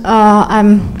 and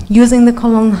I'm using the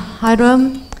Colonic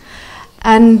Hydro.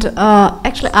 And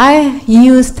actually, I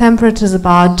use temperatures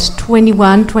about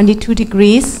 21, 22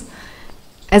 degrees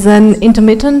as an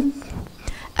intermittent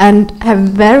and have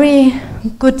very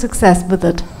good success with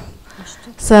it.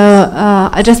 So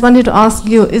I just wanted to ask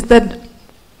you, is that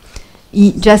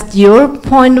just your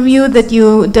point of view that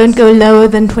you don't go lower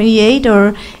than 28,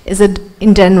 or is it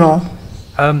in general?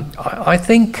 I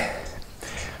think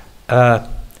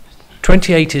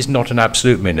 28 is not an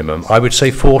absolute minimum. I would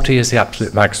say 40 is the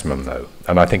absolute maximum, though,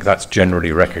 and I think that's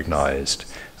generally recognized.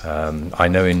 I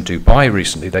know in Dubai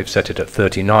recently they've set it at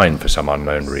 39 for some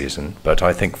unknown reason, but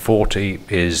I think 40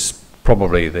 is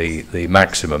probably the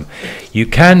maximum. You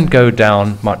can go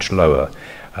down much lower.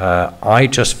 I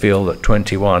just feel that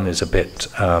 21 is a bit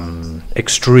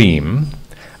extreme,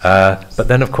 but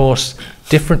then of course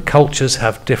different cultures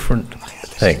have different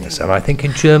things. And I think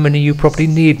in Germany you probably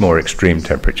need more extreme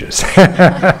temperatures.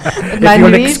 If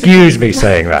you'll excuse me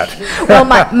saying that. Well,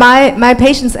 my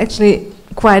patients actually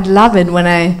quite love it when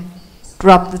I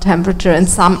drop the temperature, and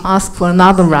some ask for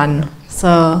another run.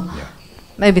 So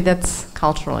maybe that's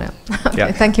cultural. Yeah.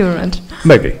 Okay, thank you very much.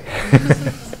 Maybe.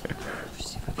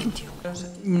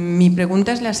 Mi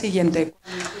pregunta es la siguiente.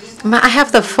 I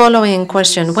have the following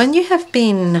question. When you have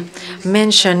been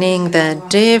mentioning the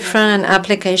different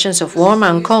applications of warm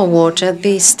and cold water,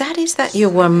 the studies that you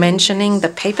were mentioning, the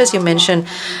papers you mentioned,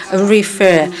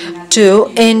 refer to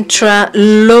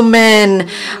intralumen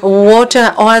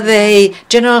water. Are they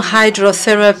general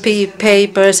hydrotherapy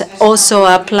papers also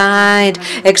applied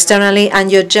externally,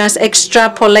 and you're just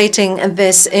extrapolating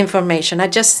this information? I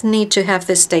just need to have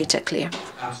this data clear.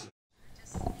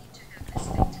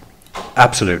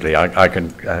 Absolutely, I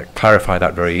can clarify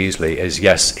that very easily.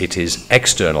 Yes, it is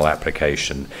external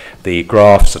application. The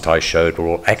graphs that I showed were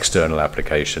all external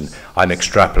application. I'm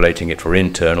extrapolating it for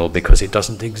internal because it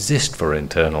doesn't exist for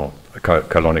internal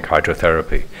colonic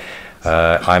hydrotherapy.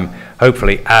 I'm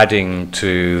hopefully adding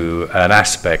to an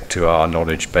aspect to our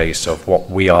knowledge base of what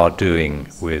we are doing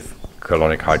with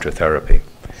colonic hydrotherapy.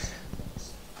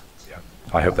 Yeah,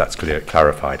 I hope that's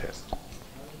clarified it.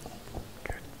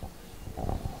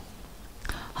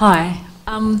 Hi,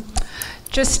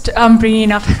 just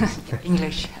bringing up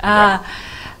English.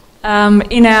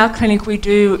 In our clinic we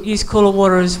do use cooler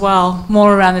water as well,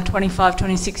 more around the 25,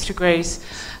 26 degrees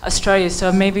Australia,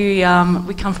 so maybe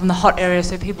we come from the hot area,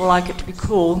 so people like it to be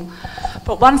cool.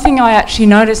 But one thing I actually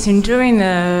notice in doing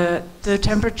the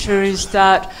temperature is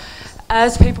that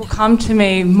as people come to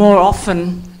me more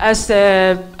often, as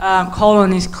their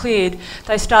colon is cleared,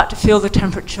 they start to feel the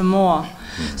temperature more.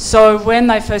 So when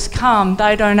they first come,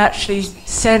 they don't actually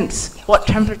sense what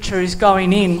temperature is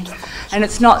going in. And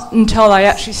it's not until they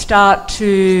actually start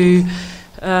to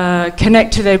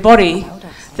connect to their body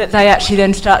that they actually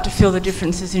then start to feel the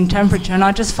differences in temperature. And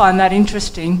I just find that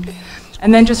interesting.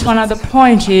 And then just one other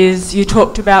point is you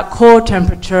talked about core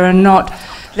temperature and not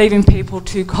leaving people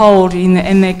too cold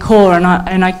in their core. And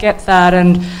I get that.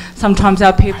 And sometimes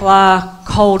our people are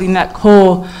cold in that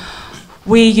core.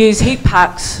 We use heat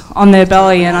packs on their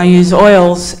belly, and I use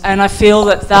oils, and I feel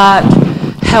that that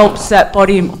helps that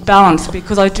body balance,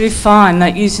 because I do find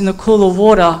that using the cooler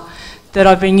water that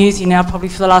I've been using now probably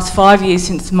for the last 5 years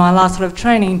since my last sort of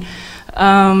training,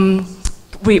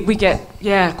 we get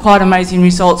quite amazing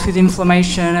results with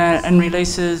inflammation and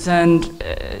releases and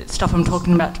stuff I'm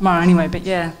talking about tomorrow anyway, but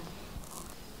yeah.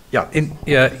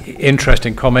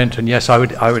 Interesting comment, and yes, I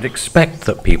would expect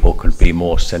that people could be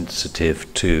more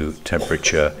sensitive to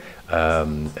temperature,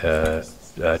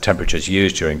 temperatures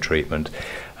used during treatment,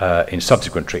 in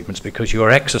subsequent treatments, because you are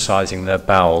exercising their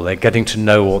bowel. They're getting to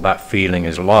know what that feeling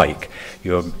is like.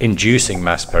 You're inducing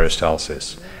mass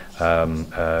peristalsis,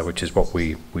 which is what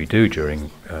we do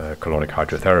during colonic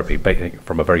hydrotherapy,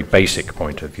 from a very basic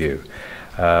point of view.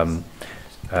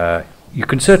 You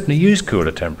can certainly use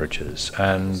cooler temperatures,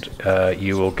 and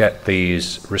you will get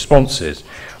these responses.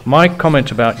 My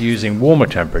comment about using warmer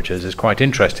temperatures is quite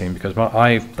interesting, because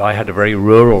I had a very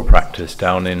rural practice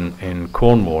down in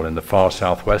Cornwall, in the far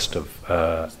southwest of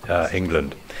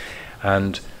England.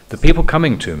 And the people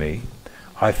coming to me,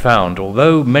 I found,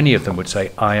 although many of them would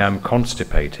say, I am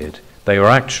constipated, they were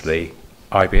actually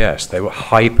IBS. They were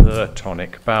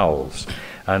hypertonic bowels.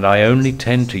 And I only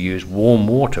tend to use warm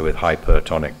water with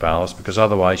hypertonic bowels, because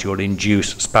otherwise you'll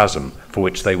induce spasm, for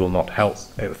which they will not help,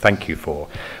 thank you for.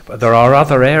 But there are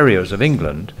other areas of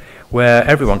England where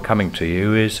everyone coming to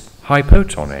you is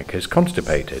hypotonic, is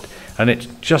constipated, and it's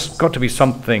just got to be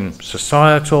something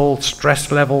societal,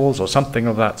 stress levels, or something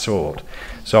of that sort.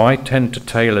 So I tend to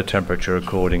tailor temperature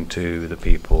according to the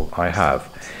people I have.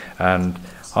 And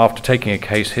after taking a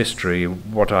case history,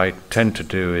 what I tend to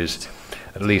do is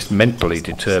at least mentally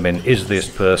determine, is this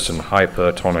person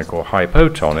hypertonic or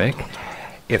hypotonic?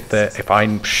 If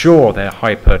I'm sure they're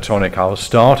hypertonic, I'll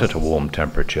start at a warm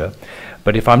temperature.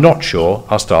 But if I'm not sure,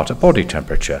 I'll start at body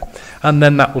temperature. And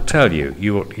then that will tell you.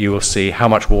 You will see how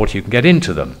much water you can get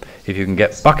into them. If you can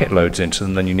get bucket loads into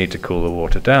them, then you need to cool the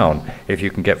water down. If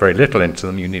you can get very little into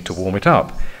them, you need to warm it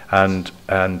up. And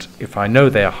if I know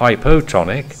they're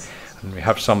hypotonic, and we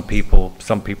have some people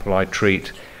I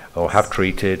treat or have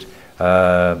treated,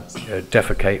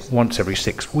 defecate once every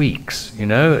 6 weeks, you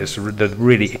know, it's the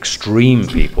really extreme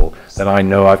people, then I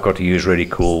know I've got to use really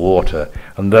cool water,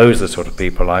 and those are the sort of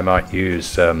people I might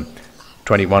use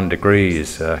 21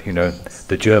 degrees, you know,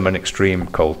 the German extreme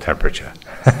cold temperature.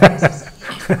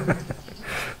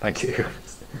 Thank you.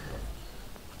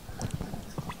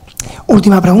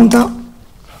 Última pregunta.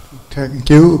 Thank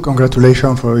you.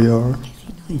 Congratulations for your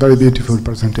very beautiful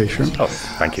presentation. Oh,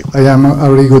 thank you. I am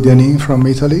Arrigo Dianin from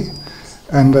Italy,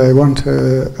 and I want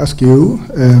to ask you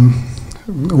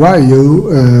why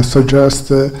you suggest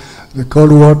the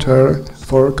cold water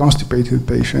for constipated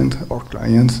patients or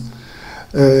clients.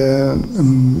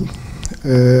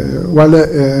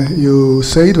 You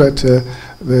say that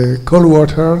the cold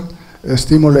water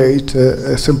stimulates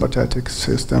a sympathetic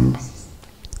system.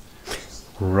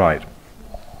 Right.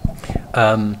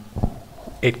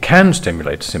 It can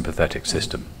stimulate a sympathetic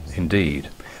system, indeed,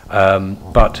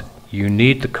 but you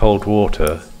need the cold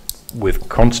water with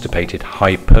constipated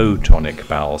hypotonic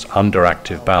bowels,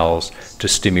 underactive bowels, to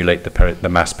stimulate the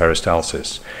mass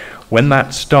peristalsis. When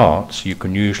that starts, you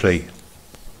can usually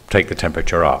take the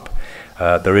temperature up.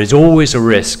 There is always a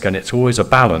risk, and it's always a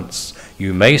balance.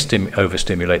 You may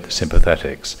overstimulate the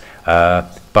sympathetics,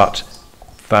 but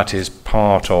that is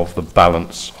part of the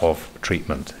balance of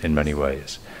treatment in many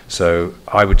ways. So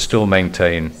I would still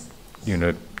maintain,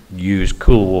 use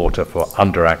cool water for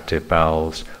underactive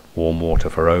bowels, warm water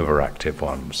for overactive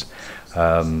ones.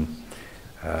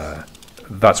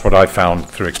 That's what I found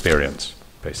through experience,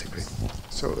 basically.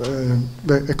 So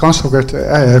the consequent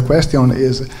question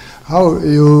is how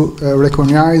you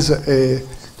recognize a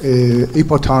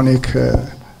hypotonic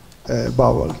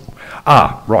bowel.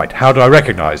 Ah, right. How do I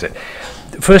recognize it?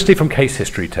 Firstly, from case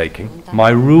history taking, my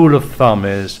rule of thumb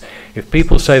is if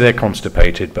people say they're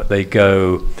constipated, but they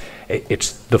go,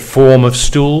 it's the form of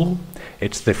stool,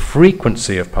 it's the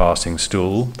frequency of passing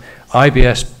stool.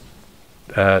 IBS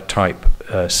type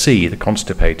C, the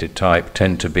constipated type,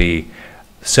 tend to be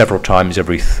several times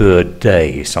every third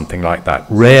day, something like that,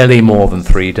 rarely more than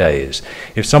 3 days.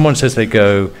 If someone says they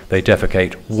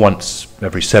defecate once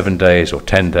every 7 days or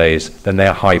 10 days, then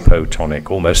they're hypotonic,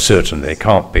 almost certainly. They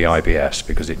can't be IBS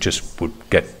because it just would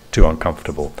get too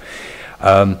uncomfortable.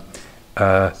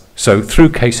 So through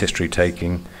case history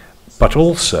taking, but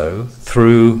also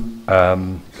through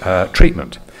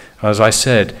treatment. As I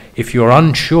said, if you're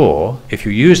unsure, if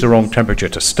you use the wrong temperature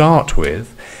to start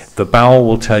with, the bowel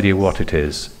will tell you what it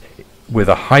is. With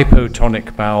a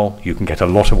hypotonic bowel, you can get a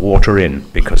lot of water in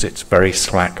because it's very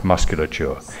slack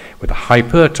musculature. With a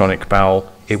hypertonic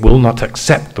bowel, it will not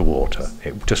accept the water.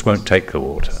 It just won't take the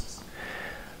water.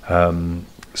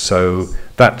 So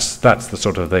that's the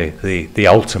sort of the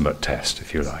ultimate test,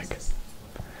 if you like.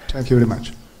 Thank you very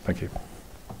much. Thank you.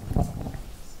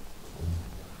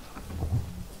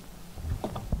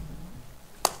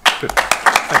 Good.